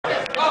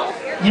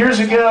Years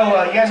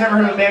ago, you guys ever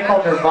heard of a band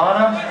called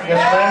Nirvana? You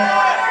guys familiar?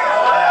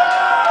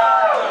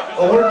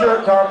 Well,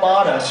 we're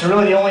Dharmata, so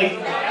really the only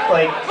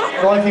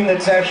thing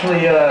that's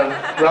actually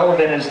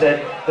relevant is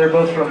that they're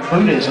both from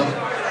Buddhism.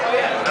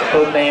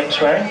 Both names,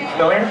 right? You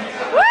familiar?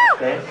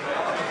 Okay.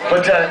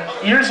 But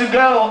years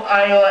ago,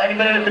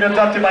 anybody had been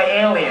abducted by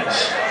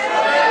aliens?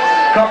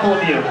 A couple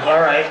of you, all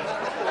right.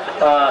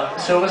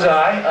 So was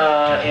I,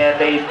 and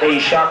they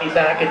shot me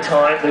back in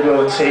time to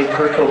go and save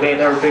Kurt Cobain.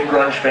 They were big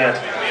grunge fans.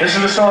 This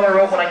is a song I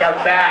wrote when I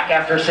got back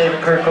after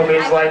saving Kurt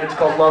Cobain's life. It's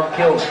called Love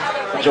Kills.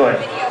 Enjoy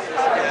it.